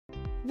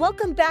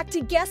Welcome back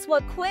to Guess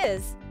What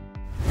Quiz.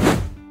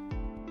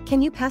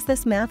 Can you pass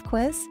this math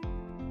quiz?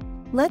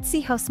 Let's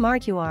see how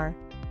smart you are.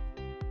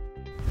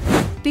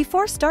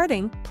 Before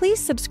starting, please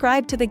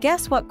subscribe to the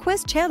Guess What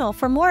Quiz channel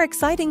for more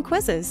exciting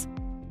quizzes.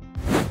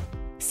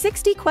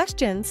 60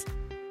 questions.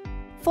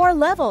 4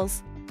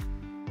 levels.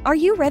 Are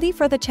you ready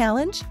for the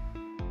challenge?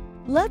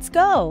 Let's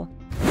go!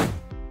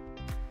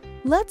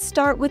 Let's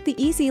start with the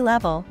easy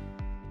level.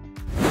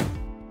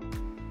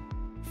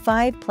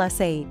 5 plus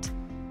 8.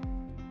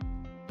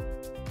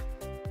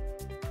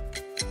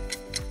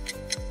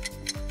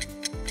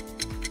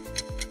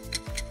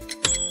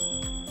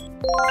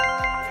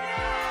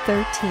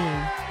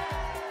 13.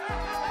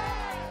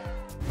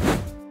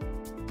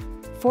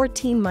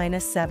 14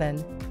 minus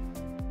 7.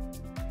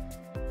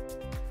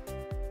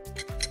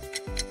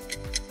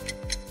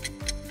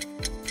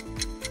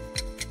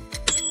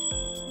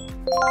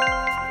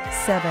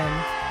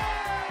 7.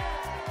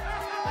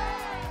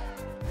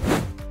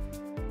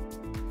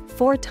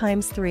 4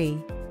 times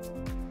 3.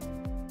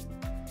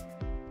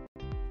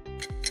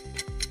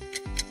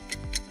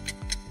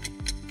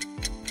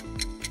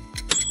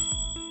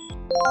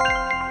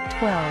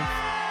 12.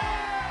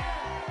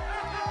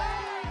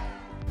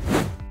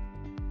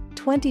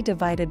 20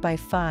 divided by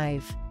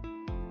 5.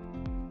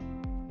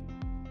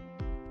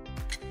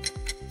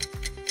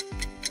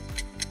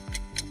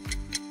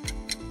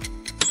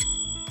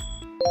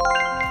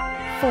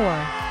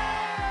 4.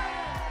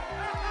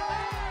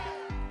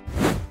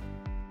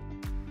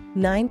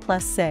 9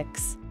 plus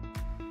 6.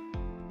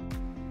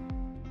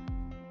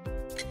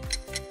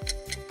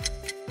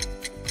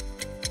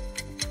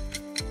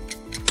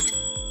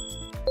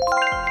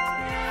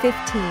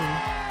 15.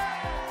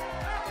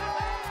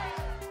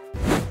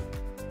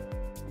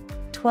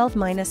 12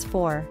 minus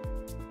 4.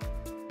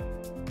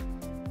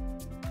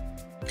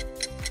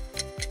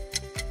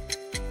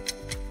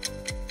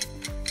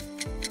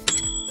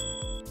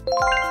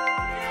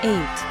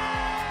 8.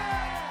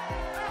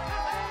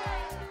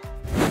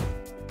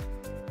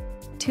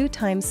 2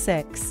 times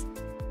 6.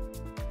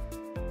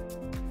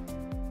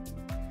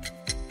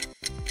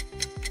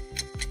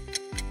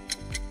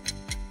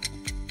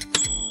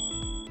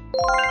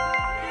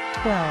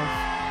 12.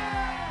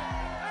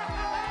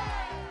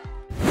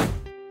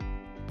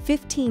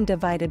 15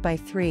 divided by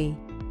 3.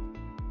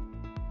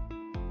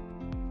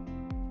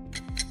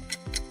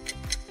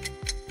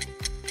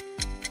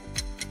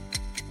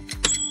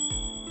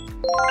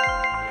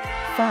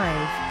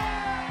 5.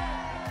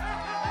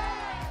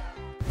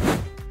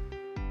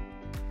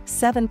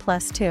 7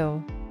 plus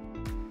 2.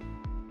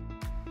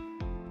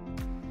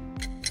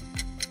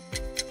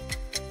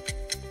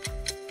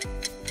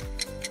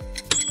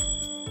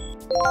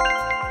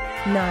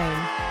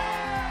 9.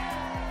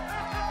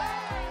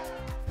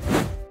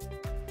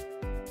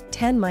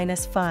 10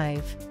 minus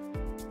 5.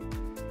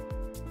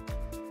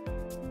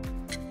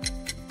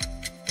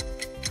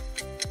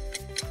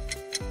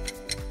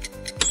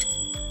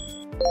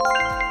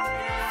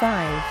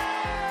 5.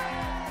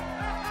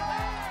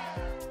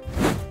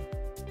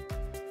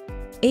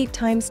 8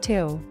 times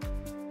 2.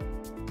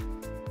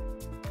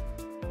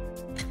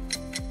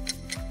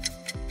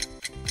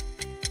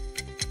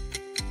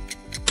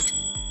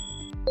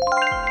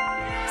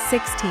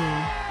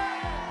 16.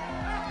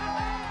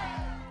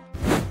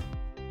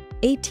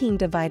 18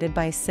 divided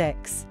by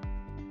 6.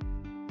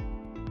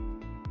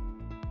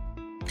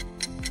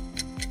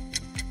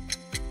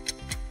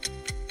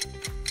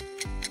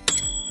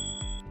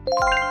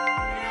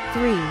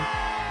 3.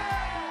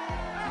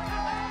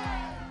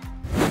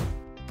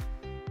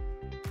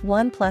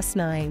 1 plus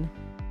 9.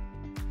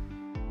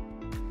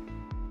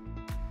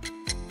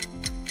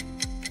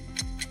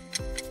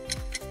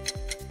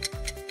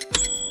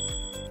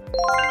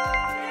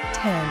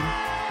 10.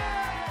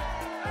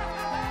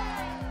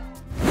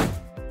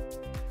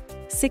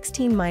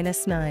 16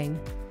 minus 9.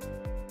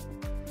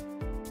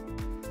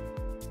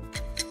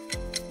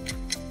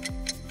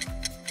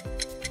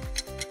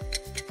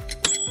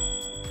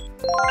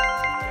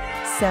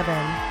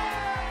 7.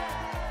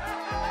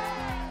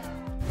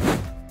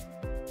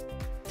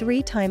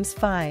 3 times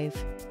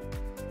 5.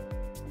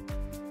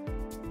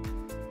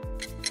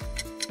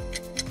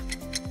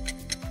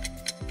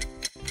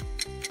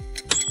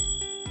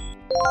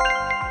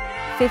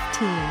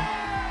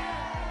 15.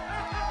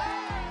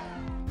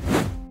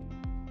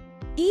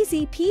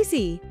 Easy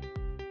peasy.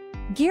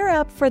 Gear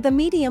up for the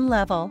medium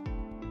level.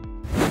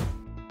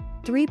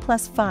 3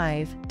 plus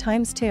 5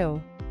 times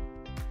 2.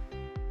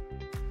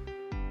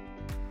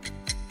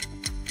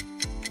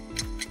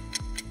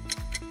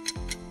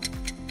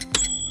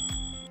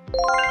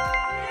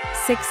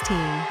 16.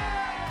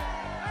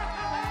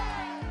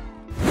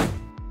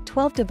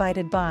 12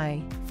 divided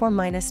by 4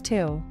 minus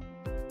 2.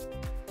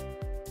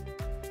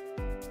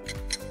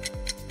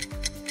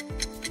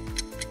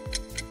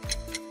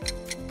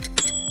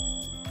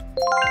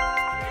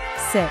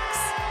 6.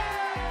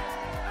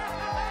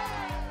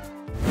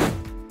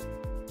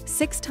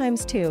 6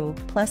 times 2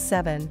 plus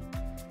 7.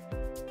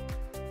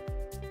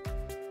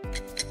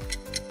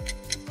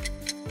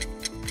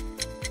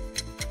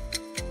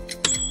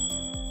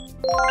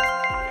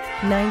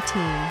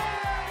 19.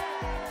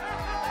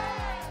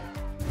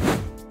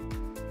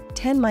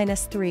 10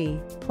 minus 3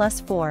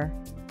 plus 4.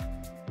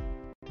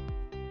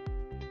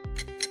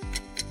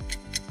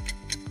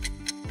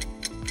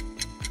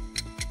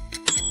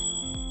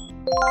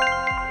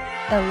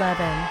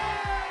 11.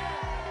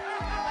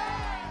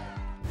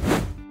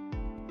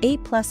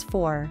 8 plus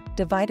 4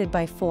 divided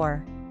by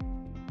 4.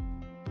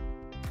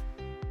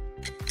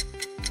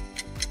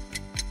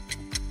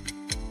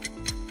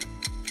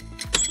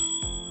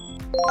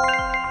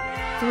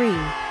 3.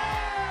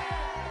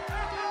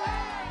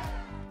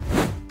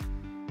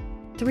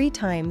 3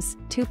 times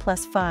 2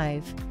 plus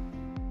 5.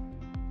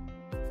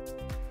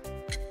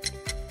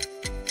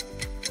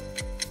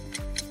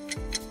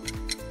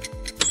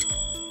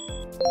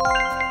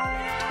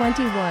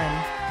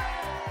 21.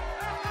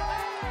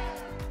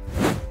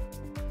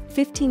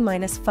 15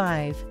 minus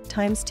 5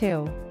 times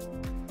 2.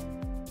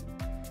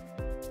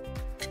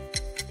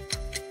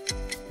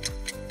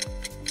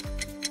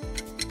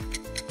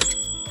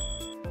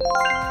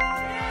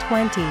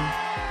 20.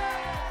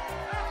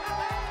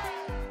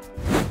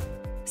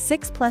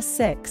 6 plus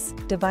 6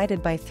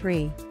 divided by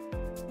 3.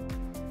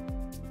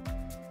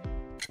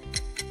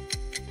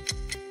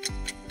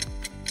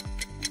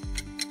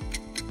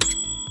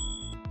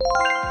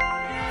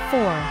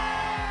 4.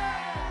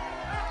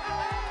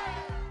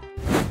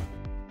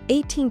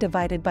 18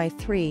 divided by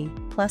 3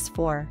 plus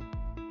 4.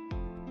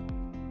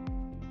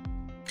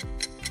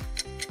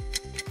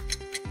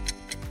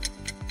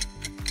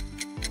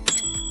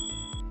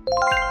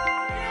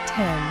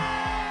 10.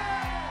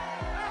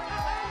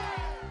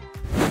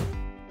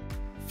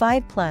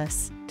 5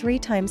 plus 3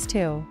 times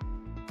 2.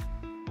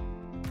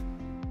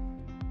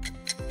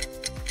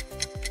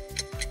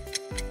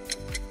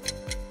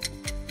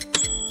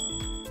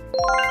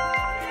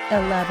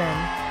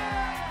 11.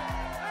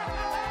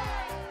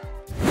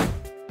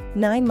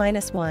 9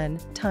 minus 1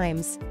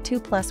 times 2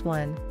 plus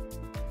 1.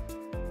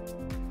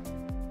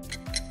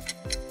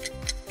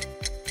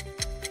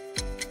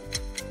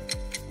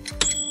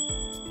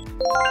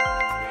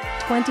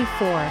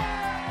 24.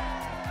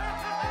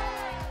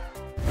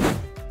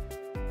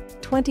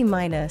 20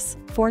 minus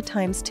 4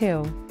 times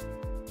 2.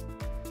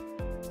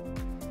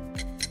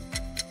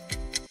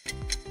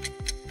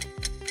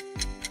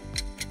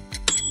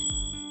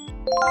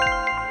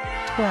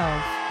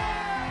 12.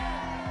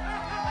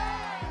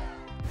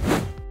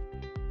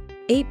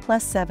 8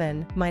 plus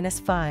 7 minus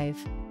 5.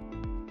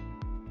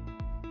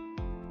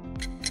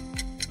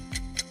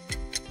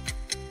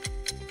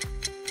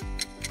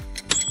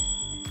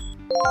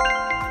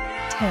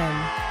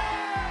 10.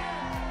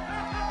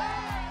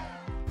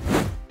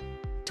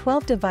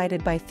 12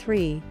 divided by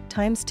 3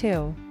 times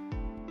 2.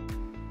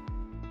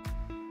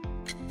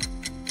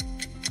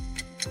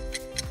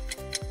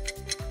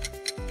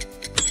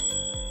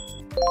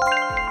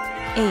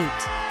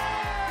 8.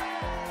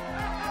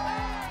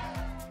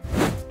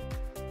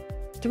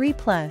 3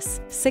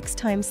 plus 6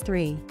 times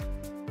 3.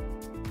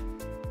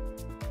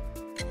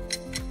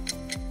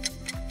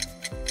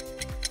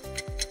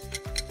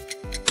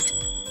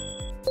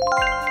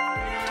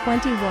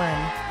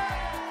 21.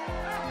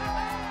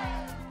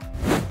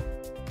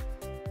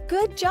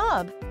 Good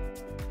job!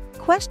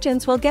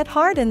 Questions will get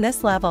hard in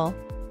this level.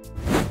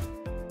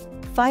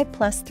 5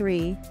 plus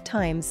 3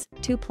 times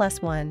 2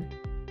 plus 1.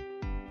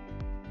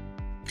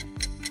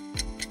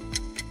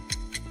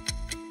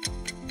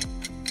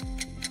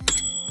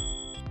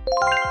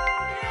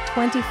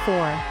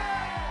 24.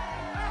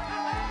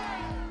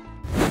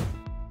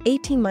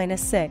 18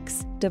 minus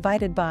 6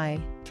 divided by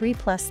 3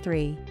 plus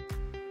 3.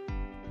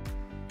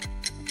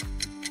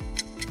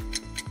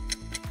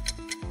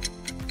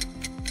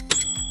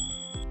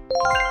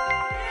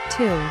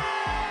 2.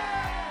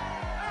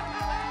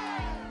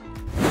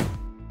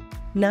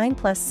 9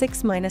 plus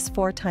 6 minus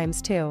 4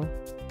 times 2.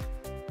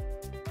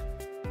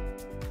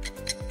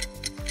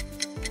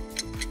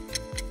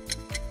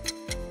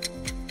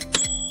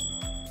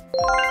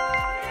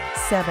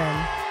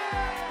 7.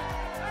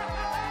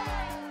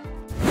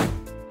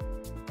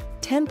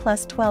 10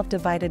 plus 12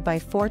 divided by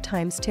 4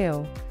 times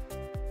 2.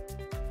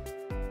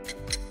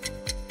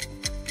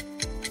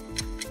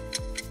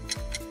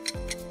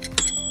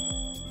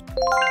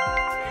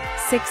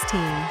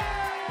 16.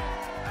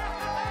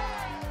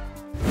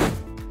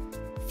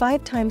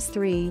 5 times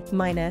 3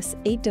 minus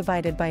 8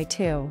 divided by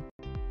 2.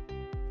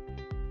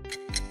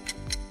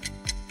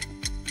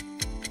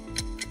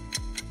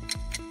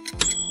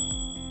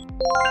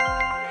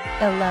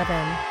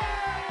 11.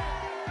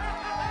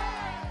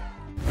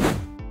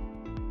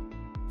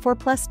 4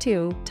 plus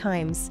 2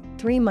 times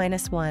 3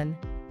 minus 1.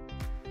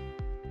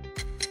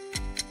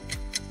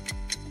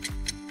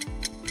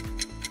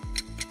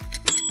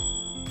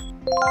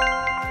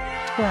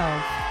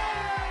 12.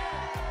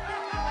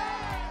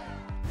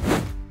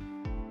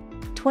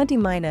 20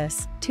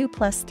 minus 2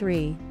 plus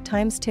 3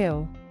 times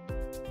 2.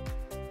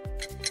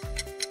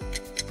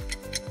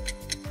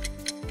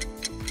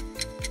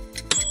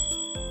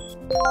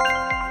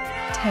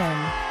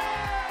 10.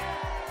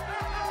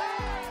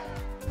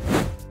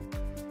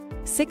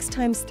 6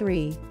 times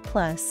 3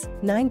 plus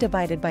 9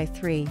 divided by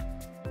 3.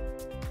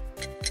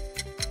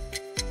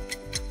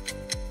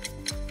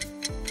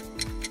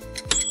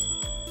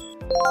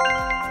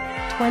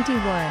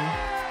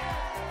 21.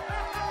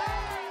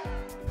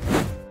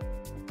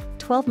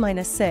 12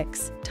 minus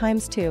 6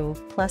 times 2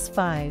 plus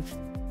 5.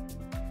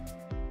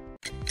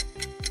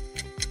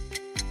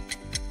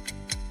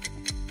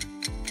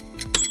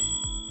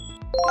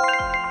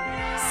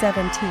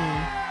 17.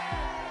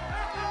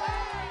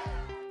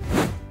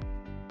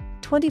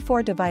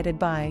 24 divided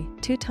by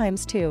 2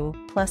 times 2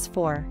 plus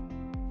 4.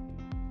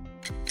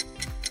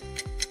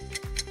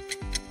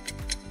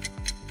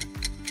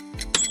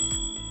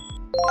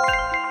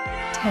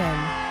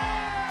 10.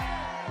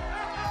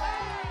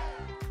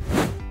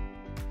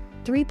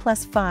 3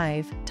 plus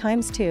 5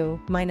 times 2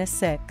 minus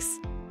 6.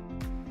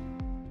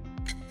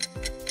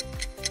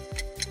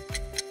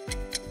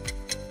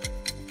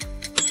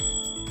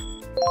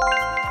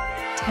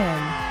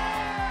 10.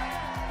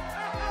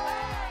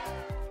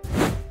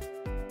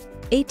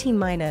 18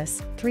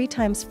 minus 3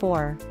 times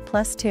 4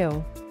 plus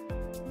 2.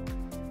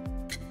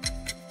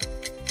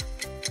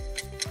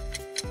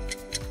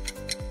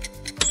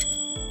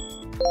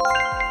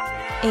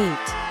 8.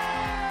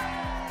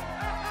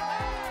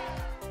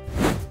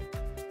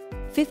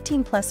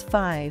 15 plus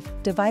 5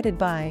 divided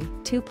by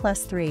 2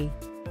 plus 3.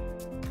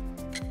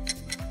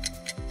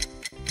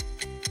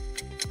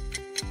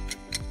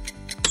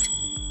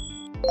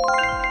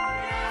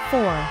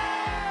 4.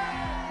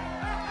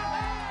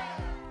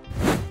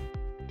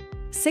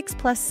 6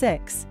 plus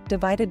 6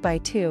 divided by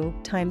 2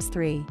 times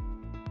 3.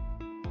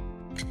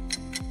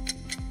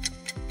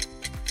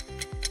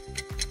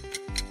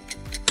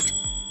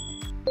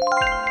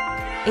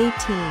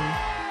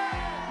 18.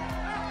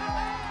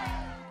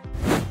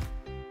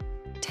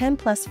 10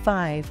 plus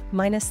 5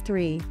 minus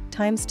 3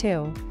 times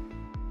 2.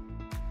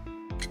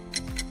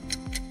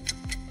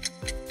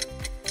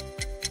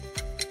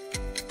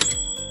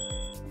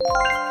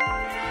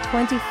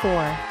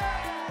 24.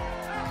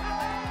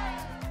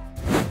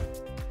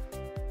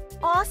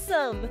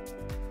 Awesome!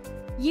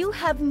 You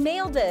have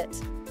nailed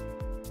it!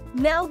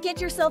 Now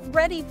get yourself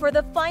ready for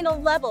the final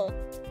level.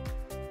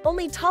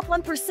 Only top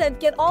 1%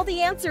 get all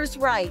the answers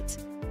right.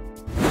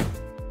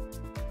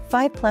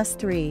 5 plus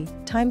 3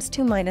 times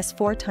 2 minus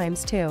 4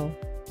 times 2.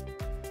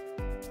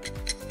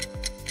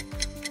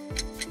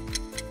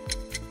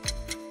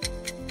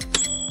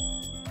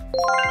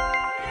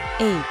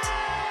 8.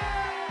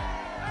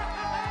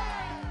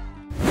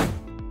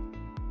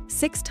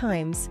 6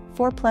 times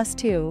 4 plus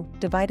 2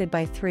 divided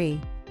by 3.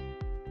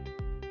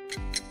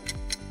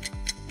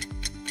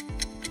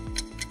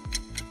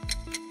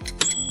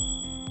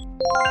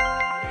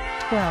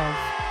 12.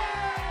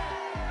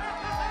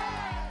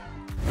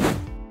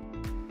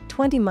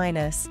 20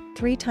 minus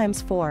 3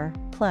 times 4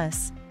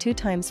 plus 2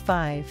 times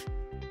 5.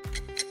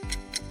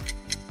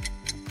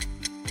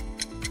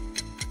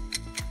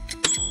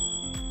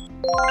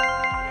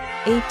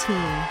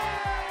 18.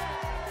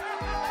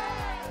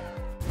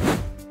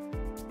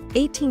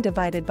 18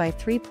 divided by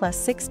 3 plus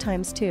 6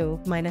 times 2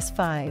 minus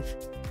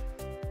 5.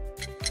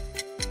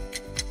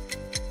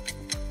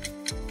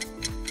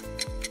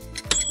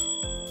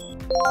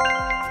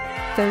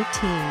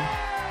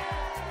 13.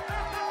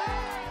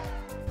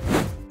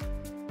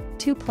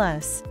 2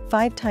 plus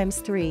 5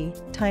 times 3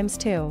 times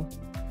 2.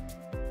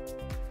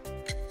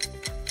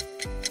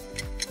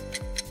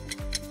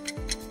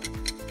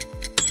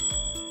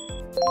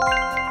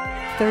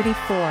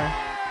 34.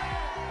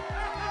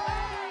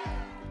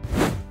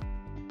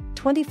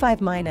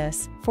 25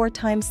 minus 4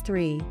 times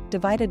 3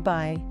 divided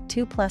by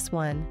 2 plus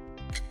 1.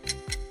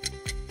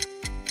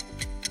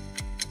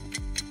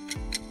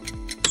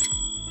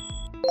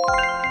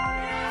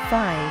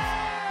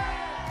 5.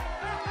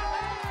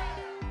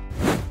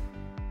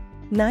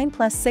 9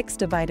 plus 6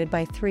 divided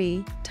by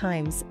 3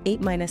 times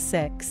 8 minus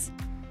 6.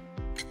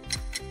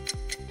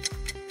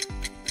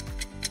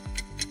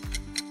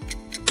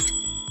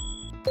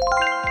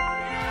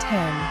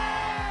 10.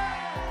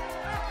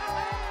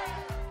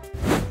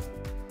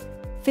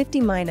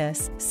 50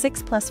 minus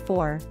 6 plus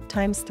 4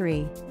 times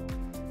 3.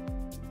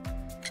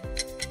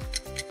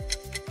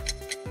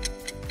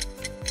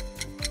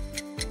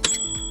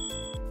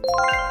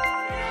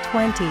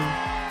 20.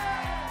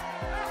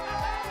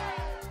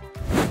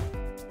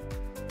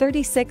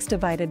 36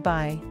 divided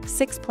by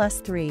 6 plus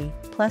 3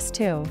 plus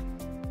 2.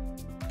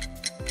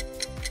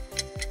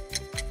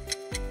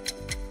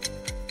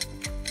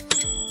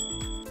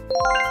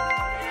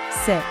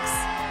 6.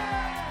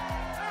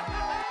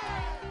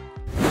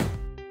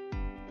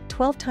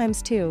 12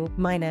 times 2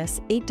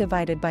 minus 8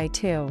 divided by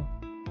 2.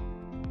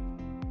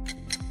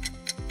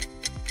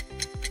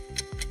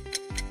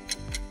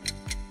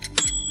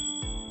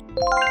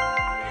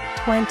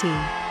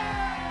 20.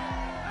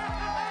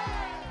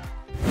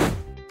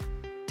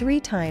 3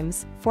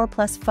 times 4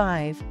 plus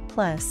 5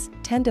 plus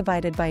 10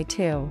 divided by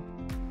 2.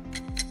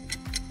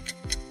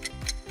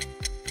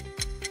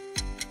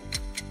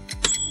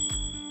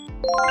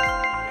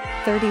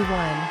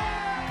 31.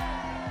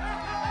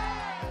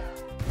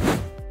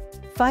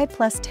 5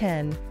 plus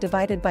 10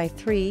 divided by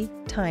 3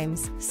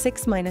 times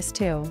 6 minus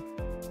 2.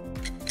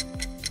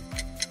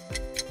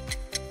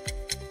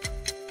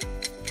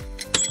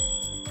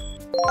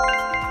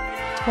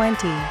 20.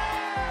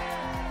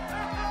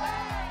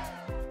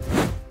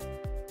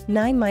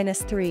 9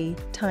 minus 3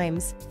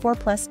 times 4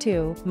 plus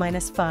 2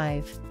 minus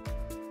 5.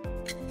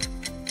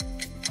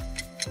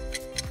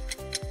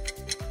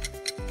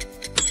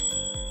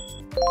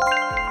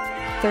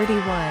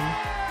 31.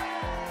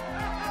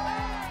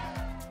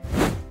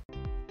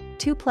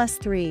 2 plus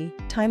 3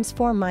 times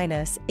 4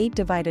 minus 8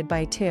 divided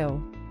by 2.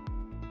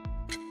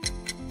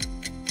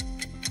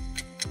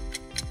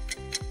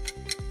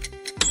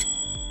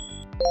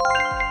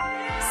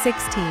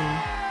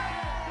 16.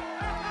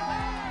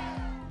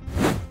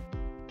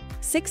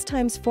 6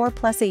 times 4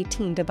 plus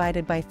 18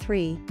 divided by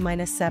 3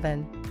 minus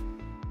 7.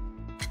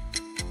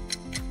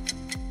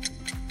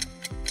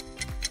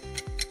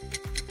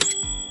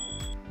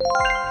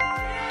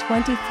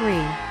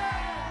 23.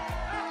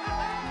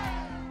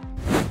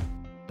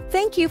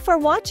 Thank you for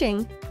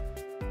watching.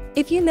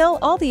 If you know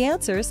all the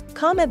answers,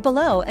 comment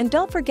below and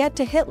don't forget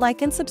to hit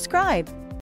like and subscribe.